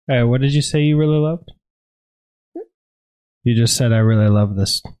Hey, what did you say you really loved? You just said I really love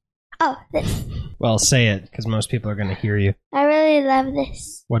this. Oh, this. Well, say it, because most people are going to hear you. I really love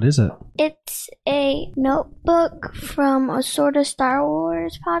this. What is it? It's a notebook from a sort of Star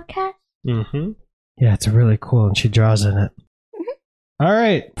Wars podcast. Mm-hmm. Yeah, it's really cool, and she draws in it. Mm-hmm. All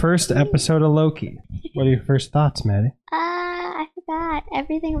right, first episode of Loki. What are your first thoughts, Maddie? I forgot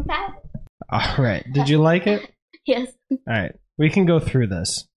everything about it. All right, did you like it? Yes. All right, we can go through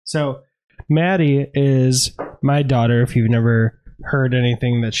this. So, Maddie is my daughter. If you've never heard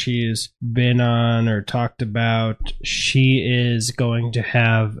anything that she's been on or talked about, she is going to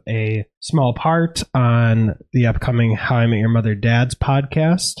have a small part on the upcoming How I Met Your Mother Dad's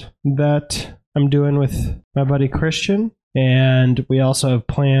podcast that I'm doing with my buddy Christian. And we also have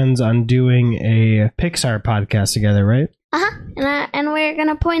plans on doing a Pixar podcast together, right? Uh-huh. And we're going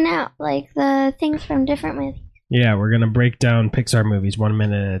to point out like the things from different movies. Yeah, we're going to break down Pixar movies 1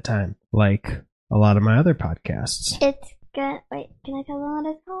 minute at a time, like a lot of my other podcasts. Wait, can I tell them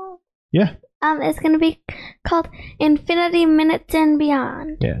what it's called? Yeah. It's going to be called Infinity Minutes and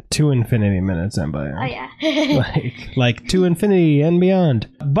Beyond. Yeah, to Infinity Minutes and Beyond. Oh, yeah. like to Infinity and Beyond.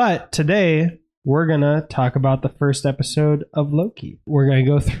 But today, we're going to talk about the first episode of Loki. We're going to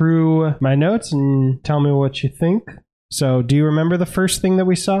go through my notes and tell me what you think. So, do you remember the first thing that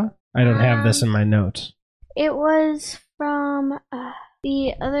we saw? I don't have this in my notes. It was from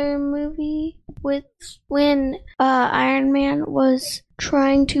the other movie with when Iron Man was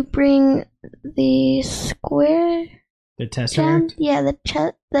trying to bring the square. The Tesseract? Down? Yeah,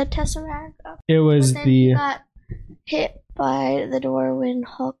 the Tesseract up. It was but then he got hit by the door when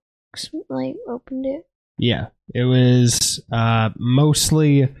Hulk opened it. Yeah, it was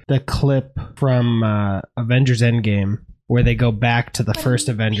mostly the clip from Avengers Endgame, where they go back to the first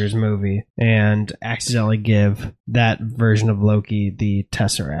Avengers movie and accidentally give that version of Loki the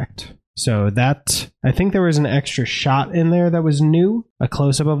Tesseract. So that, I think there was an extra shot in there that was new, a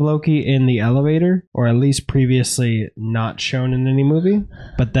close-up of Loki in the elevator, or at least previously not shown in any movie.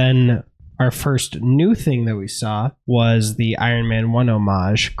 But then our first new thing that we saw was the Iron Man 1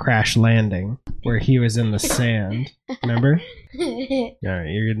 homage, Crash Landing, where he was in the sand. Remember? All right,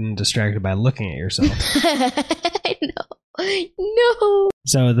 you're getting distracted by looking at yourself. I know. No.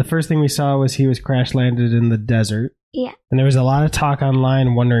 So the first thing we saw was he was crash landed in the desert. Yeah. And there was a lot of talk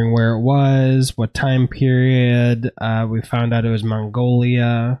online wondering where it was, what time period. We found out it was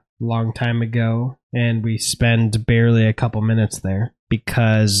Mongolia a long time ago. And we spend barely a couple minutes there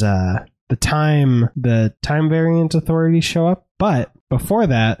because the time variant authorities show up. But before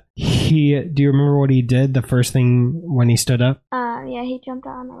that, do you remember what he did the first thing when he stood up? Yeah, he jumped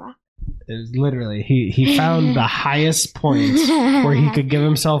on a rock. It was literally, he found the highest point where he could give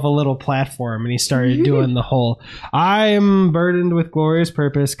himself a little platform, and he started doing the whole "I'm burdened with glorious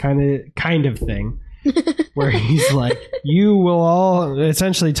purpose" kind of thing, where he's like, "You will all,"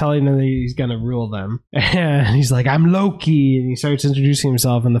 essentially telling them that he's gonna rule them, and he's like, "I'm Loki," and he starts introducing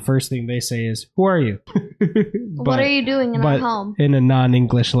himself, and the first thing they say is, "Who are you?" What are you doing in our home? In a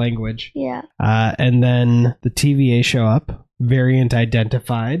non-English language. Yeah. And then the TVA show up. Variant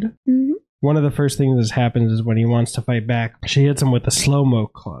identified. Mm-hmm. One of the first things that happens is when he wants to fight back, she hits him with the slow-mo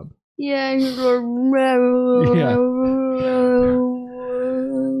club. Yeah. He's like, yeah.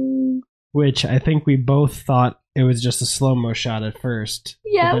 Which I think we both thought it was just a slow-mo shot at first.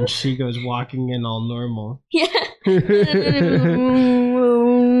 Yeah. But then she goes walking in all normal. Yeah.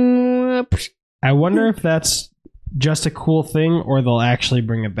 I wonder if that's just a cool thing or they'll actually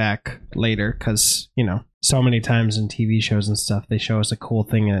bring it back later because, so many times in TV shows and stuff, they show us a cool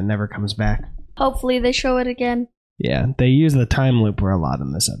thing and it never comes back. Hopefully they show it again. Yeah, they use the time looper a lot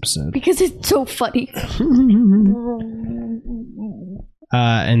in this episode. Because it's so funny.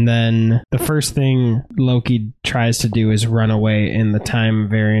 And then the first thing Loki tries to do is run away in the Time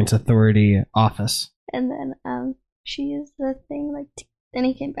Variance Authority office. And then she used the thing, then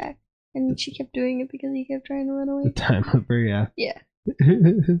he came back. And she kept doing it because he kept trying to run away. The time looper, yeah. Yeah.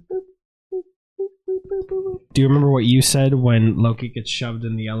 Do you remember what you said when Loki gets shoved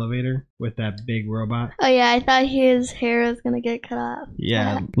in the elevator with that big robot? Oh yeah, I thought his hair was gonna get cut off.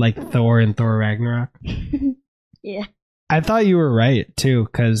 Yeah, like Thor in Thor Ragnarok. Yeah. I thought you were right too,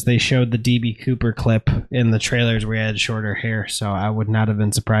 because they showed the DB Cooper clip in the trailers where he had shorter hair, so I would not have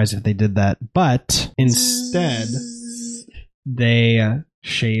been surprised if they did that. But instead, they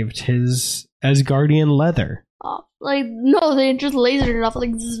shaved his Asgardian leather. Off. No, they just lasered it off.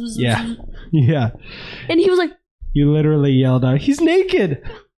 Zzz. Yeah. Yeah. And he was like... You literally yelled out, "He's naked!"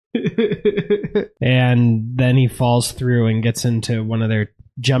 And then he falls through and gets into one of their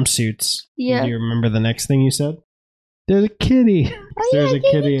jumpsuits. Yeah. Do you remember the next thing you said? There's a kitty. Oh, There's yeah, a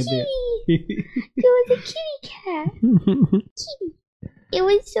kitty there's in a the kitty. There was a kitty cat. Kitty. It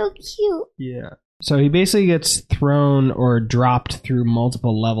was so cute. Yeah. So he basically gets thrown or dropped through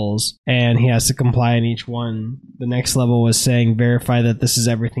multiple levels, and he has to comply in each one. The next level was saying, verify that this is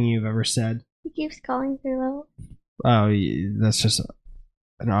everything you've ever said. He keeps calling through level. Oh, that's just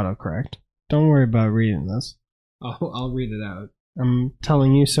an autocorrect. Don't worry about reading this. I'll read it out. I'm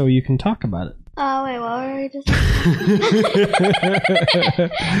telling you so you can talk about it. Oh, wait, what were we just...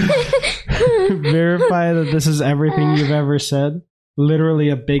 Verify that this is everything you've ever said. Literally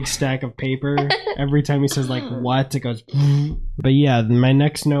a big stack of paper. Every time he says, like, what, it goes... But yeah, my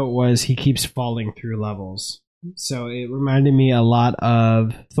next note was he keeps falling through levels. So it reminded me a lot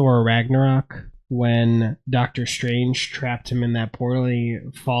of Thor Ragnarok, when Doctor Strange trapped him in that portal. He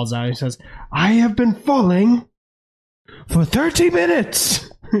falls out and says, I have been falling for 30 minutes!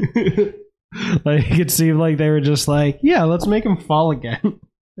 Like, it seemed like they were just like, yeah, let's make him fall again.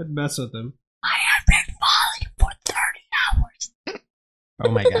 And mess with him. I have been falling for 30 hours.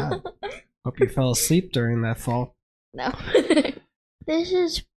 Oh my god. Hope you fell asleep during that fall. No. This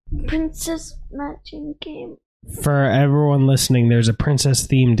is Princess Matching Game. For everyone listening, there's a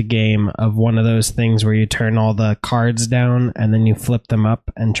princess-themed game of one of those things where you turn all the cards down and then you flip them up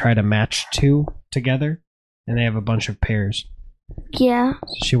and try to match two together. And they have a bunch of pairs. Yeah.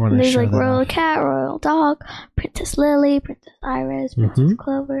 So she wanted to There's show like that Royal off. Cat, Royal Dog, Princess Lily, Princess Iris, Princess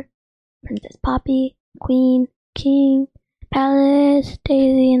Clover, Princess Poppy, Queen, King, Palace,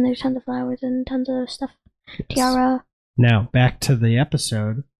 Daisy, and there's tons of flowers and tons of stuff. Tiara. Now, back to the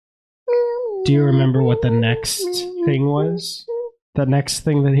episode. Do you remember what the next thing was? The next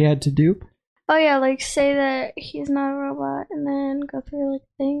thing that he had to do? Oh yeah, like say that he's not a robot and then go through like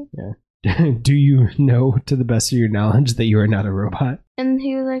a thing. Yeah. Do you know, to the best of your knowledge, that you are not a robot? And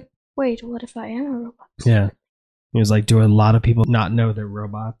he was like, wait, what if I am a robot? Yeah. He was like, do a lot of people not know they're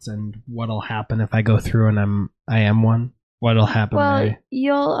robots, and what'll happen if I go through and I am one? What'll happen? Well,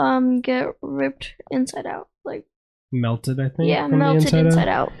 you'll get ripped inside out. Like melted, I think? Yeah, from melted the inside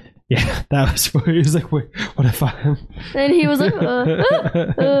out. Yeah, that was what he was like, wait, what if I'm... Then he was like, I'm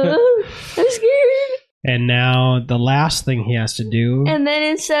scared. And now the last thing he has to do... And then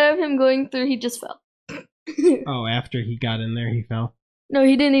instead of him going through, he just fell. Oh, after he got in there, he fell? No,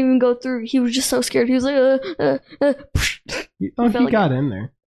 he didn't even go through. He was just so scared. He was like, Oh, he got in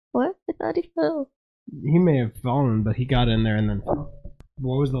there. What? I thought he fell. He may have fallen, but he got in there and then fell.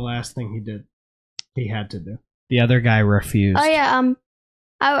 What was the last thing he did? He had to do. The other guy refused. Oh, yeah,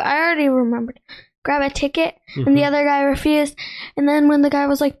 I already remembered. Grab a ticket, and the other guy refused. And then when the guy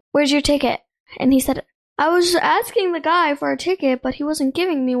was like, where's your ticket? And he said, I was asking the guy for a ticket, but he wasn't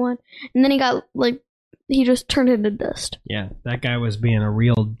giving me one. And then he got, like, he just turned into dust. Yeah, that guy was being a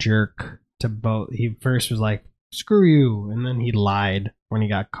real jerk to both. He first was like, screw you, and then he lied when he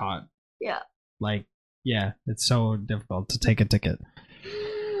got caught. Yeah. Like, yeah, it's so difficult to take a ticket.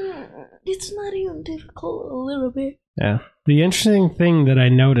 It's not even difficult a little bit. Yeah. The interesting thing that I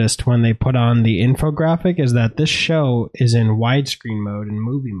noticed when they put on the infographic is that this show is in widescreen mode and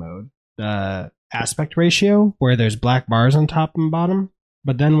movie mode. The aspect ratio, where there's black bars on top and bottom.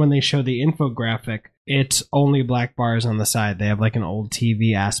 But then when they show the infographic, it's only black bars on the side. They have like an old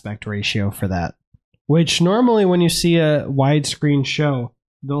TV aspect ratio for that. Which normally when you see a widescreen show,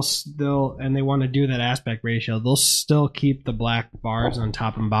 they'll and they want to do that aspect ratio, they'll still keep the black bars on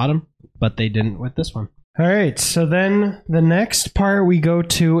top and bottom, but they didn't with this one. All right, so then the next part we go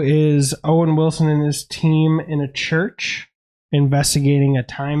to is Owen Wilson and his team in a church investigating a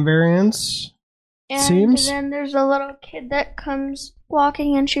time variance. And seems. then there's a little kid that comes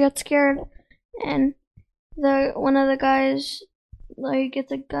walking and she gets scared, and one of the guys like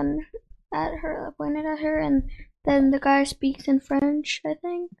gets a gun at her, pointed at her, and then the guy speaks in French, I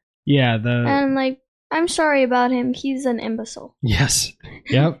think. Yeah, and like, I'm sorry about him. He's an imbecile. Yes.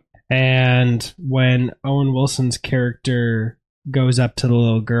 Yep. And when Owen Wilson's character goes up to the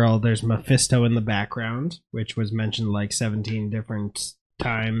little girl, there's Mephisto in the background, which was mentioned like 17 different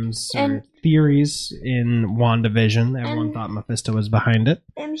times or theories in WandaVision. Everyone thought Mephisto was behind it.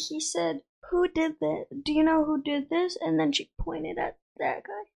 And he said, who did that? Do you know who did this? And then she pointed at that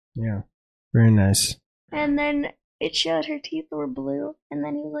guy. Yeah. Very nice. And then it showed her teeth were blue. And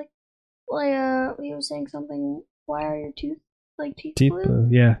then he was like, he was saying something, why are your teeth blue?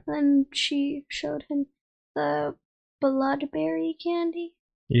 Yeah. Then she showed him the bloodberry candy.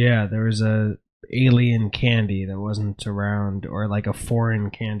 Yeah, there was a alien candy that wasn't around, or like a foreign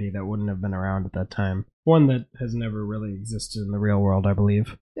candy that wouldn't have been around at that time. One that has never really existed in the real world, I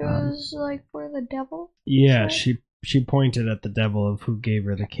believe. It was like for the devil. Yeah, she pointed at the devil of who gave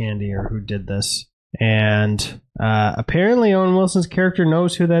her the candy or who did this. And apparently Owen Wilson's character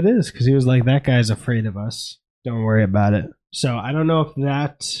knows who that is because he was like, that guy's afraid of us. Don't worry about it. So I don't know if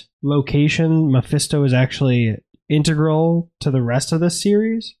that location, Mephisto, is actually integral to the rest of the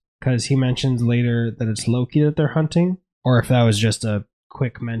series because he mentions later that it's Loki that they're hunting, or if that was just a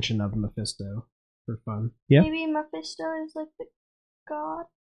quick mention of Mephisto for fun. Yeah. Maybe Mephisto is like the god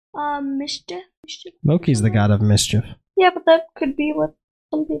mischief. Loki's the god of mischief. Yeah, but that could be what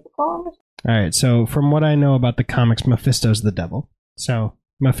some people call him. All right, so from what I know about the comics, Mephisto's the devil. So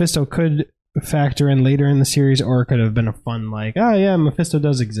Mephisto could factor in later in the series, or it could have been a fun, like, oh yeah, Mephisto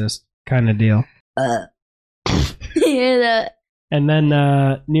does exist kind of deal. Hear that? And then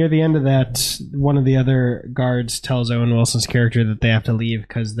near the end of that, one of the other guards tells Owen Wilson's character that they have to leave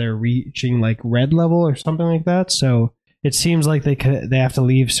because they're reaching like red level or something like that. So it seems like they have to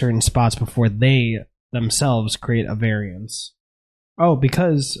leave certain spots before they themselves create a variance. Oh,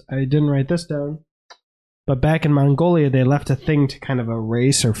 because I didn't write this down. But back in Mongolia, they left a thing to kind of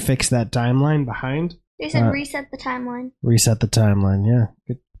erase or fix that timeline behind. They said reset the timeline. Reset the timeline,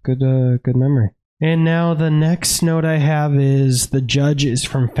 yeah. Good memory. And now the next note I have is the judge is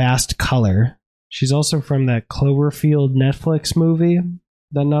from Fast Color. She's also from that Cloverfield Netflix movie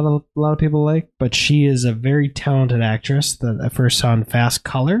that not a lot of people like, but she is a very talented actress that I first saw in Fast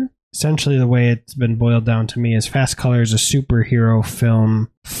Color. Essentially, the way it's been boiled down to me is Fast Color is a superhero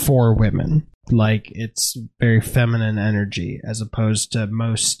film for women. Like, it's very feminine energy as opposed to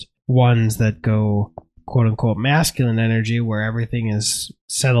most ones that go quote-unquote masculine energy where everything is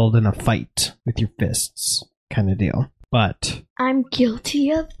settled in a fight with your fists kind of deal. But I'm guilty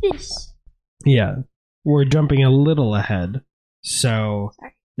of this. Yeah, we're jumping a little ahead. So,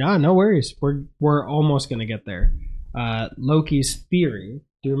 no worries. We're almost going to get there. Loki's theory.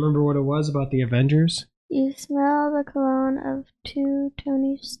 Do you remember what it was about the Avengers? You smell the cologne of two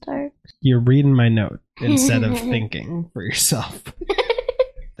Tony Starks. You're reading my note instead of thinking for yourself.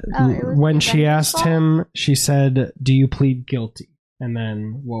 When she asked him, she said, "Do you plead guilty?" And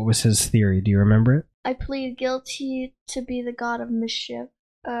then what was his theory? Do you remember it? I plead guilty to be the god of mischief.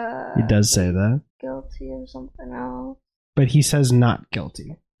 He does say that. Guilty of something else. But he says not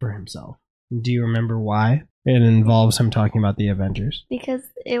guilty for himself. Do you remember why? It involves him talking about the Avengers. Because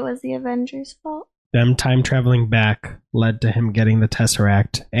it was the Avengers' fault. Them time traveling back led to him getting the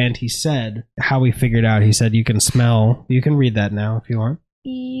Tesseract. And he said, how he figured out, he said, you can read that now if you want.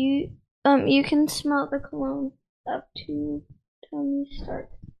 You can smell the cologne of two Tony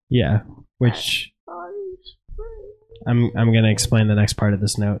Stark. Yeah, which I'm going to explain the next part of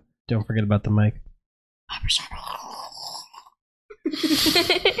this note. Don't forget about the mic.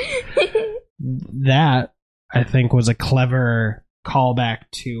 That, I think, was a clever callback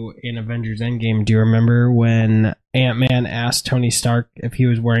to in Avengers Endgame. Do you remember when Ant-Man asked Tony Stark if he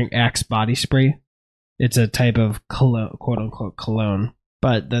was wearing Axe body spray? It's a type of cologne, quote-unquote cologne.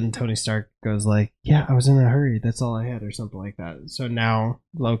 But then Tony Stark goes like, yeah, I was in a hurry. That's all I had, or something like that. So now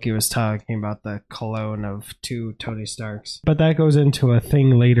Loki was talking about the cologne of two Tony Starks. But that goes into a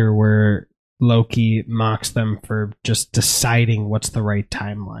thing later where Loki mocks them for just deciding what's the right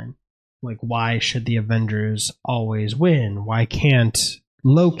timeline. Like, why should the Avengers always win? Why can't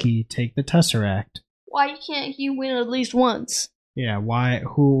Loki take the Tesseract? Why can't he win at least once? Yeah, why?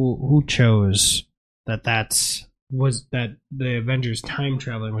 Who chose that the Avengers time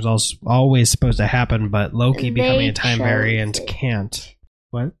traveling was also always supposed to happen, but Loki becoming a time variant can't.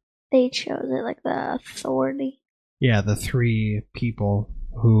 What? They chose it, like the authority. Yeah, the three people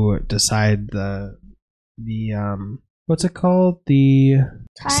who decide the what's it called? The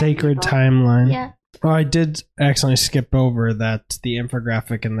sacred timeline. Yeah. Oh, I did accidentally skip over that the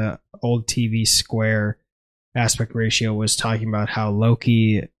infographic in the old TV Square aspect ratio was talking about how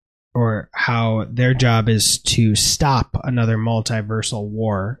Loki, or how their job is to stop another multiversal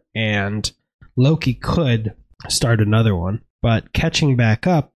war, and Loki could start another one. But catching back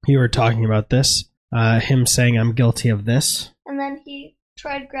up, you were talking about this, him saying, I'm guilty of this. And then he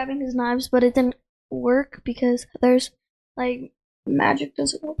tried grabbing his knives, but it didn't work because there's, like, magic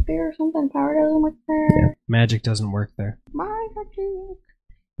doesn't work there or something. Power doesn't work there. Yeah, magic doesn't work there. Magic.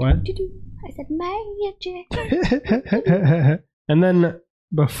 What? I said magic. And then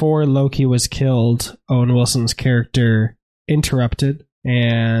before Loki was killed, Owen Wilson's character interrupted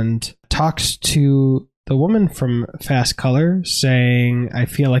and talks to the woman from Fast Color, saying, I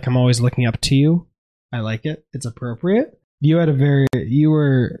feel like I'm always looking up to you. I like it. It's appropriate. You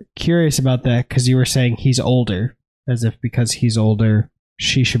were curious about that because you were saying he's older, as if because he's older,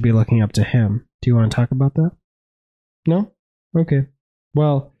 she should be looking up to him. Do you want to talk about that? No? Okay.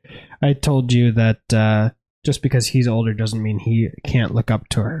 Well, I told you that just because he's older doesn't mean he can't look up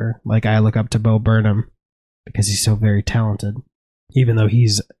to her. Like I look up to Bo Burnham because he's so very talented, even though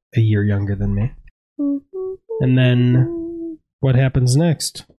he's a year younger than me. And then what happens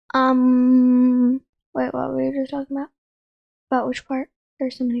next? Wait, what were you just talking about? About which part?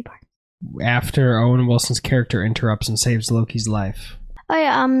 There's so many parts. After Owen Wilson's character interrupts and saves Loki's life. Oh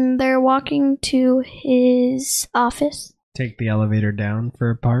yeah, they're walking to his office. Take the elevator down for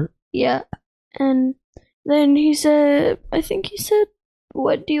a part. Yeah, and then he said,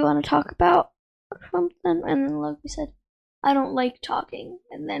 what do you want to talk about? Or something. And then Loki said, I don't like talking.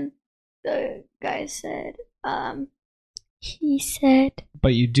 And then the guy said, he said,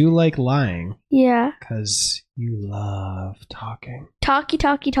 but you do like lying. Yeah. Because you love talking. Talky.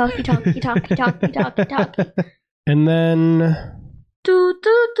 And then...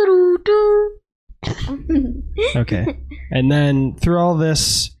 Okay. And then through all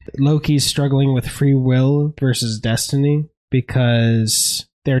this, Loki's struggling with free will versus destiny because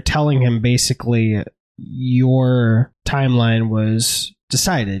they're telling him basically your timeline was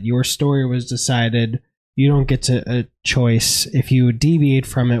decided. Your story was decided. You don't get a choice. If you deviate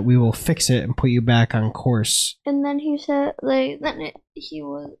from it, we will fix it and put you back on course. And then he said, wait.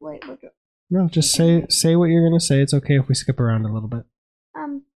 No, just say what you're going to say. It's okay if we skip around a little bit.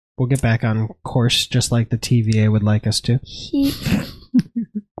 We'll get back on course just like the TVA would like us to. He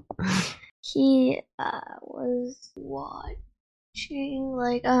was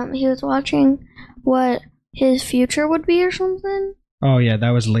watching what his future would be or something. Oh yeah, that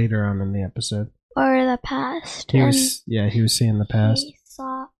was later on in the episode. Or the past. He was seeing the past. He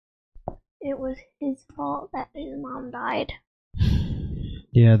saw it was his fault that his mom died.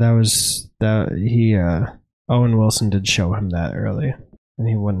 Yeah, Owen Wilson did show him that early, and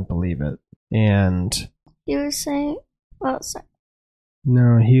he wouldn't believe it. And he was saying, sorry.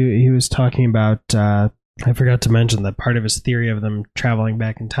 No, he was talking about, I forgot to mention that part of his theory of them traveling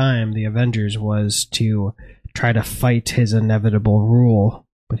back in time, the Avengers, was to try to fight his inevitable rule,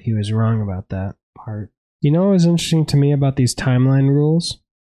 but he was wrong about that part. You know what was interesting to me about these timeline rules?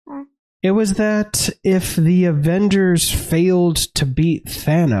 It was that if the Avengers failed to beat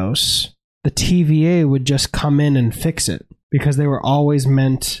Thanos, the TVA would just come in and fix it, because they were always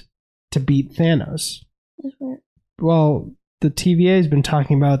meant to beat Thanos. Well, the TVA has been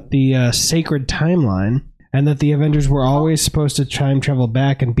talking about the sacred timeline, and that the Avengers were always supposed to time travel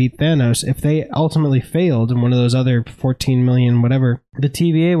back and beat Thanos. If they ultimately failed in one of those other 14 million whatever, the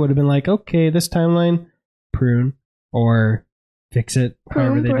TVA would have been like, okay, this timeline, prune, or fix it,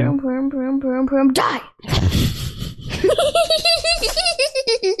 however they do. Prune, die!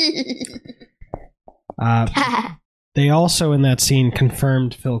 They also, in that scene,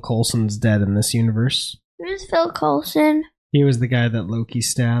 confirmed Phil Coulson's dead in this universe. Who's Phil Coulson? He was the guy that Loki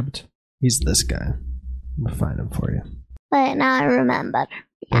stabbed. He's this guy. We'll find him for you. Wait, now I remember.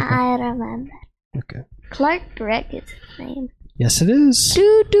 Yeah, Okay. I remember. Okay. Clark Gregg is his name. Yes, it is.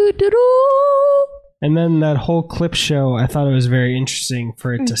 And then that whole clip show, I thought it was very interesting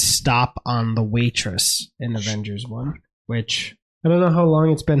for it to stop on the waitress in Avengers 1, which I don't know how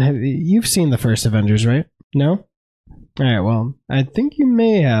long it's been. You've seen the first Avengers, right? No? All right, well, I think you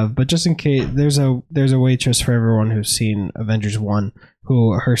may have, but just in case, there's a waitress for everyone who's seen Avengers 1,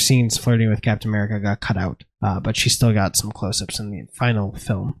 who her scenes flirting with Captain America got cut out, but she still got some close-ups in the final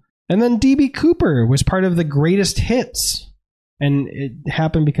film. And then D.B. Cooper was part of the greatest hits, and it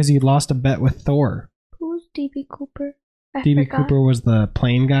happened because he lost a bet with Thor. Who's D.B. Cooper? D.B. Cooper was the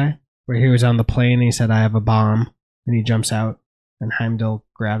plane guy, where he was on the plane and he said, I have a bomb, and he jumps out, and Heimdall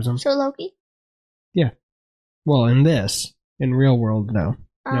grabs him. So Loki? Yeah. Well, in real world, no.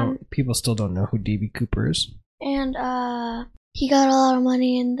 No, people still don't know who D.B. Cooper is. And he got a lot of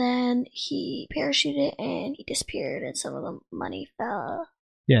money, and then he parachuted, and he disappeared, and some of the money fell.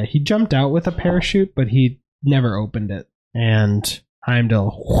 Yeah, he jumped out with a parachute, but he never opened it. And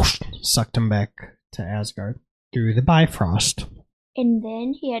Heimdall whoosh, sucked him back to Asgard through the Bifrost. And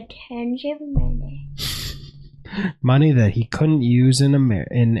then he had tons of money. Money that he couldn't use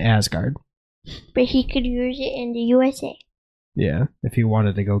in Asgard. But he could use it in the USA. Yeah, if he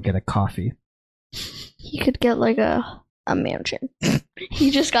wanted to go get a coffee. He could get like a mansion.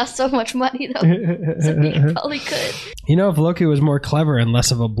 He just got so much money though. So he probably could. You know, if Loki was more clever and less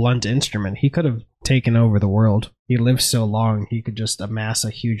of a blunt instrument, he could have taken over the world. He lived so long, he could just amass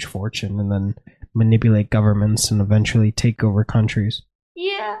a huge fortune and then manipulate governments and eventually take over countries.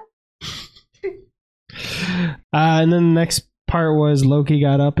 Yeah. And then the next part was Loki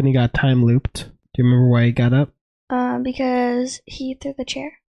got up and he got time looped. Do you remember why he got up? Because he threw the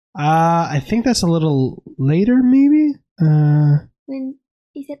chair. I think that's a little later, maybe? When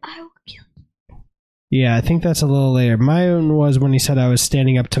he said, I will kill you. Yeah, I think that's a little later. Mine was when he said I was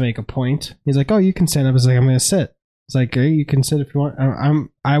standing up to make a point. He's like, "Oh, you can stand up." I was like, "I'm going to sit." It's like, "Hey, you can sit if you want." I'm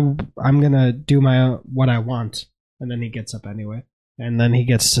going to do what I want. And then he gets up anyway. And then he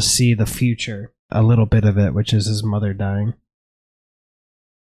gets to see the future, a little bit of it, which is his mother dying.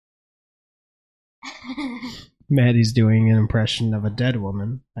 Maddie's doing an impression of a dead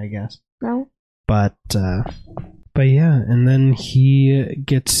woman, I guess. No. But yeah, and then he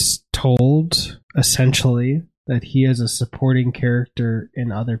gets told, essentially, that he is a supporting character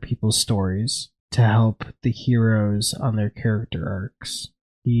in other people's stories to help the heroes on their character arcs.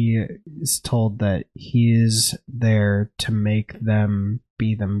 He is told that he is there to make them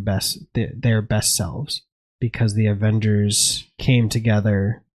be their best selves, because the Avengers came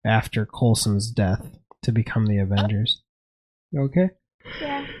together after Coulson's death to become the Avengers. Okay?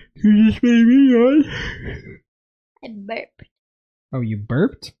 Yeah. You just made me yawn. I burped. Oh, you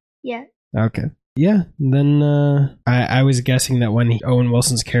burped? Yeah. Okay. Yeah, then I was guessing that when Owen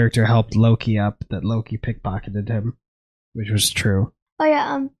Wilson's character helped Loki up, that Loki pickpocketed him, which was true. Oh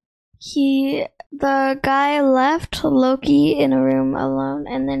yeah, the guy left Loki in a room alone,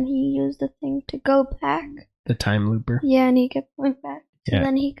 and then he used the thing to go back. The time looper. Yeah, and he kept going back. So Yeah.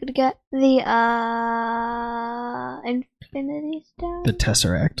 then he could get the Infinity Stone. The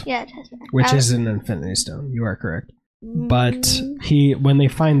Tesseract. Yeah, Tesseract. Which is an Infinity Stone. You are correct. Mm. But when they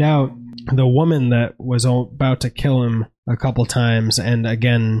find out, the woman that was about to kill him a couple times, and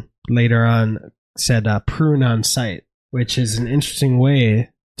again later on said prune on sight, which is an interesting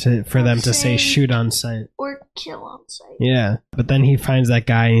way for them to say shoot on sight. Or kill on sight. Yeah. But then he finds that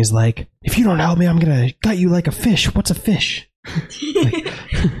guy and he's like, "If you don't help me, I'm going to gut you like a fish. What's a fish?"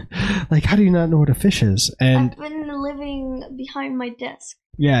 like, how do you not know what a fish is? And I've been living behind my desk.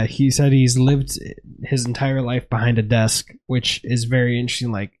 yeah, he said he's lived his entire life behind a desk, which is very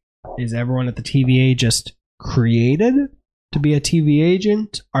interesting. Like, is everyone at the TVA just created to be a TV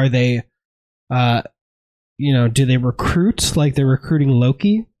agent? Are they, do they recruit like they're recruiting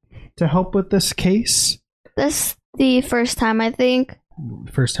Loki to help with this case? This the first time, I think.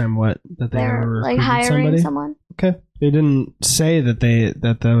 First time what? That they They're ever like recruited hiring somebody? someone. Okay. They didn't say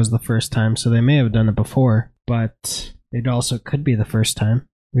that was the first time, so they may have done it before, but it also could be the first time.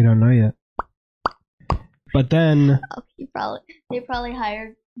 We don't know yet. But then Oh, they probably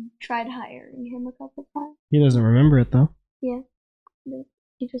tried hiring him a couple times. he doesn't remember it though. Yeah.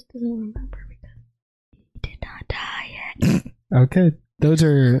 He just doesn't remember because he did not die yet. Okay. Those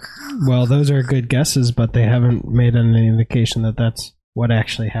are good guesses, but they haven't made any indication that that's what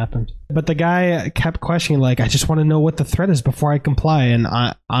actually happened. But the guy kept questioning, like, "I just want to know what the threat is before I comply." And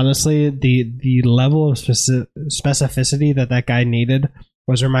honestly, the level of specificity that guy needed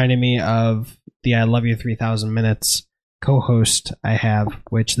was reminding me of the I Love You 3000 Minutes co-host I have,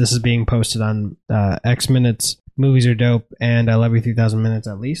 which this is being posted on X Minutes, Movies Are Dope, and I Love You 3000 Minutes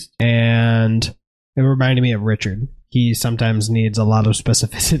at least. And it reminded me of Richard. He sometimes needs a lot of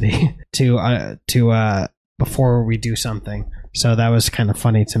specificity to before we do something. So that was kind of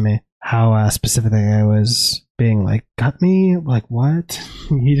funny to me, how specific I was being like, "Got me?" Like, what?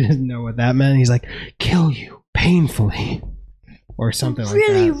 He didn't know what that meant. He's like, "Kill you painfully," or something like that.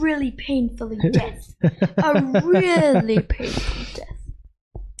 Really, really painfully death. A really painful death.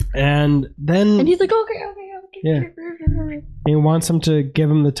 And then... And he's like, okay. Yeah. He wants him to give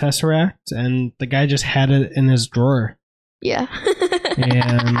him the Tesseract, and the guy just had it in his drawer. Yeah.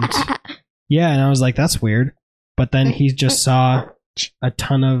 And... yeah, and I was like, that's weird. But then he just saw a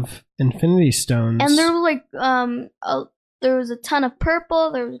ton of Infinity Stones. And there was like, there was a ton of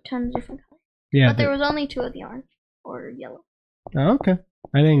purple, there was a ton of different colors. Yeah, but there was only 2 of the orange or yellow. Oh, okay.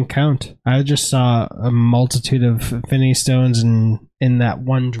 I didn't count. I just saw a multitude of Infinity Stones in that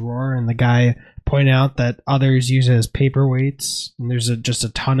one drawer, and the guy pointed out that others use it as paperweights, and there's just a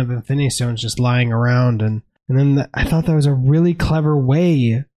ton of Infinity Stones just lying around. And then I thought that was a really clever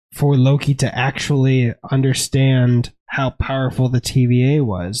way for Loki to actually understand how powerful the TVA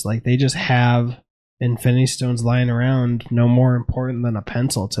was. Like, they just have Infinity Stones lying around, no more important than a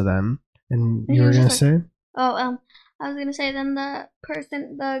pencil to them. And you were going to say? I was going to say, then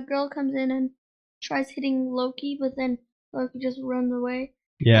the girl comes in and tries hitting Loki, but then Loki just runs away.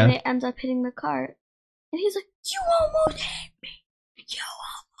 Yeah. And it ends up hitting the cart. And he's like, "You almost hit me! You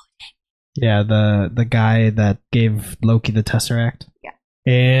almost hit me!" Yeah, the guy that gave Loki the Tesseract. Yeah.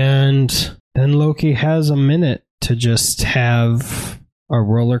 And then Loki has a minute to just have a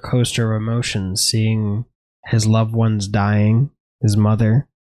roller coaster of emotions, seeing his loved ones dying, his mother.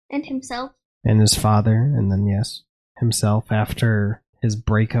 And himself. And his father, and then, yes, himself after his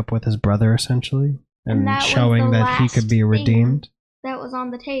breakup with his brother, essentially. And showing that he could be redeemed. That was on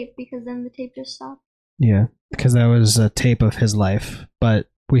the tape, because then the tape just stopped. Yeah, because that was a tape of his life, but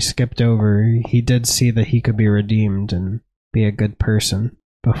we skipped over. He did see that he could be redeemed and be a good person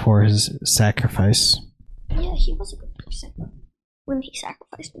before his sacrifice. Yeah, he was a good person when he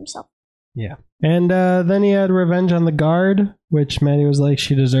sacrificed himself. Yeah. And then he had revenge on the guard, which Maddie was like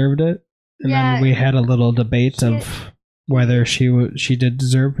she deserved it. And then we had a little debate of whether she did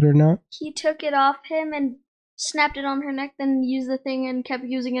deserve it or not. He took it off him and snapped it on her neck, then used the thing and kept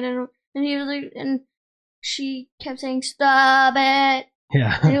using it, and he was like, and she kept saying, "Stop it."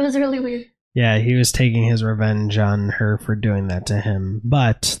 Yeah. And it was really weird. Yeah, he was taking his revenge on her for doing that to him.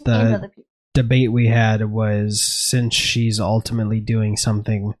 But the debate we had was, since she's ultimately doing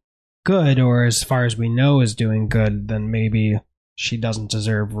something good, or as far as we know is doing good, then maybe she doesn't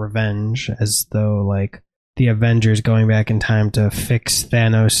deserve revenge, as though like the Avengers going back in time to fix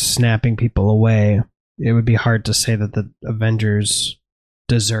Thanos snapping people away. It would be hard to say that the Avengers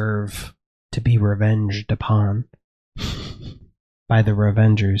deserve to be revenged upon by the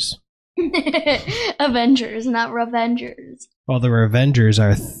Revengers. Avengers, not Revengers. Well, the Revengers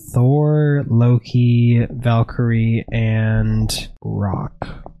are Thor, Loki, Valkyrie, and Rock.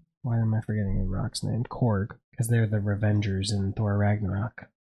 Why am I forgetting Rock's name? Korg, because they're the Revengers in Thor Ragnarok.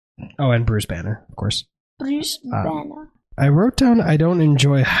 Oh, and Bruce Banner, of course. Bruce Banner. I wrote down I don't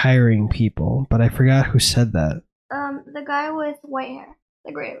enjoy hiring people, but I forgot who said that. The guy with white hair,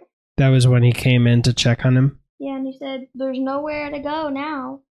 the gray one. That was when he came in to check on him? Yeah, and he said, "There's nowhere to go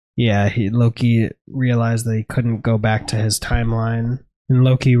now." Yeah, Loki realized that he couldn't go back to his timeline, and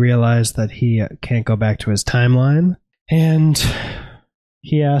Loki realized that he can't go back to his timeline, and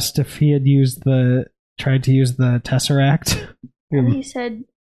he asked if he had tried to use the Tesseract. And he said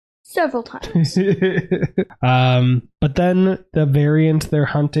several times. But then the variant they're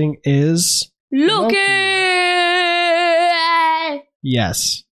hunting is Loki!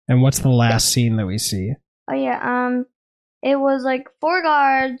 Yes. And what's the last scene that we see? Oh yeah, it was like 4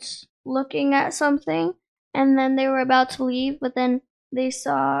 guards looking at something, and then they were about to leave, but then they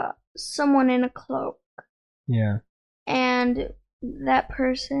saw someone in a cloak. Yeah. And that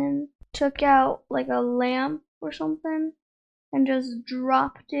person took out like a lamp or something and just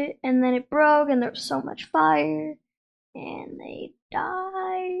dropped it, and then it broke, and there was so much fire, and they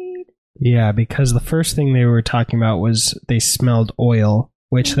died. Yeah, because the first thing they were talking about was they smelled oil,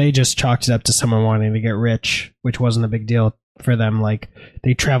 which they just chalked it up to someone wanting to get rich, which wasn't a big deal for them. Like,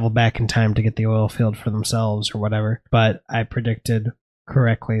 they traveled back in time to get the oil field for themselves or whatever. But I predicted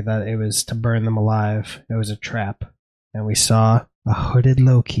correctly that it was to burn them alive. It was a trap. And we saw a hooded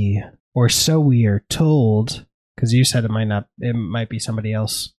Loki. Or so we are told, because you said it might be somebody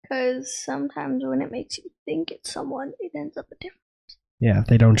else. Because sometimes when it makes you think it's someone, it ends up a different. Yeah, if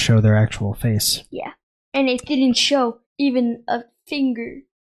they don't show their actual face. Yeah. And it didn't show even a finger.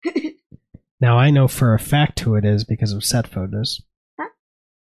 Now I know for a fact who it is because of set photos. Huh?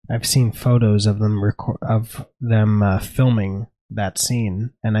 I've seen photos of them filming that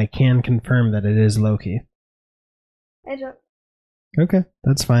scene, and I can confirm that it is Loki. I don't. Okay,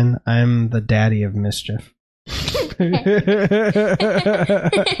 that's fine. I'm the daddy of mischief.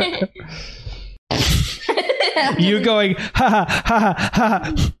 You going ha ha ha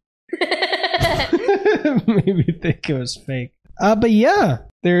ha? Made me think it was fake. But yeah,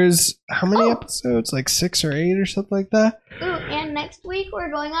 there's how many episodes? Like 6 or 8 or something like that. Ooh, and next week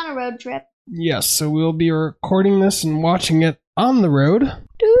we're going on a road trip. Yes, so we'll be recording this and watching it on the road.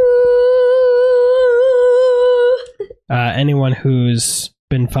 Anyone who's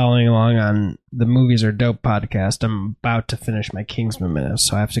been following along on the Movies Are Dope podcast, I'm about to finish my Kingsman minute,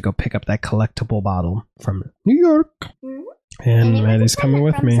 so I have to go pick up that collectible bottle from New York. Mm-hmm. And Maddie's coming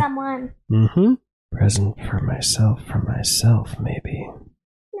with me. Someone. Mm-hmm. Present for myself, maybe.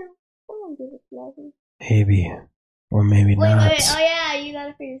 No, someone give it to me. Maybe. Or maybe not. Wait, oh yeah, you got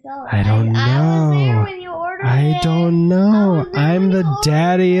it for yourself. I don't know. I was there when you ordered it. I don't know. I'm the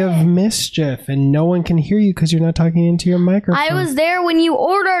daddy of mischief, and no one can hear you because you're not talking into your microphone. I was there when you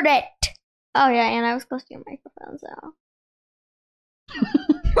ordered it. Oh yeah, and I was close to your microphone, so.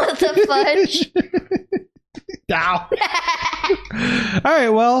 What the fudge? Ow. All right,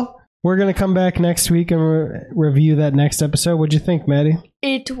 well, we're going to come back next week and review that next episode. What'd you think, Maddie?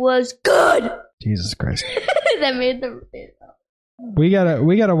 It was good. Jesus Christ. That made the... We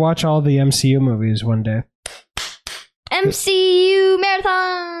gotta watch all the MCU movies one day. MCU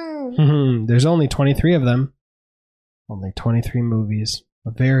marathon! There's only 23 of them. Only 23 movies.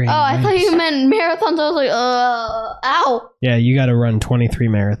 Very nice. I thought you meant marathons. I was like, ow. Yeah, you gotta run 23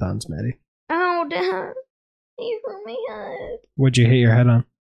 marathons, Maddie. Ow, Dad. You hurt my head. What'd you hit your head on?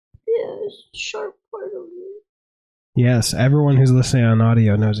 Yeah, sharp part of it. Yes, everyone who's listening on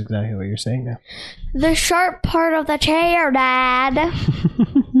audio knows exactly what you're saying now. The sharp part of the chair, Dad.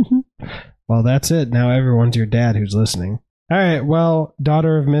 Well, that's it. Now everyone's your dad who's listening. All right, well,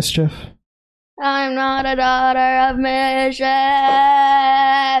 daughter of mischief. I'm not a daughter of mischief.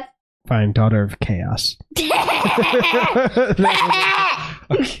 Fine, daughter of chaos.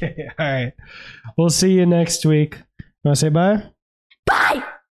 Okay, all right. We'll see you next week. You want to say bye? Bye.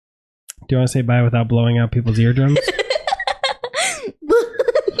 Do you want to say bye without blowing out people's eardrums?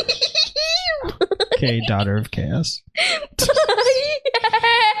 Okay, daughter of chaos.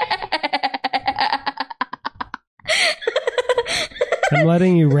 I'm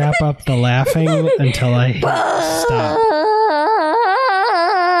letting you wrap up the laughing until I stop.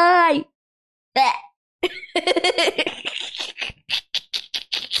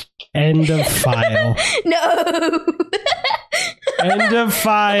 End of file. No. End of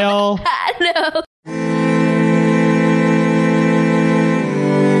file. No.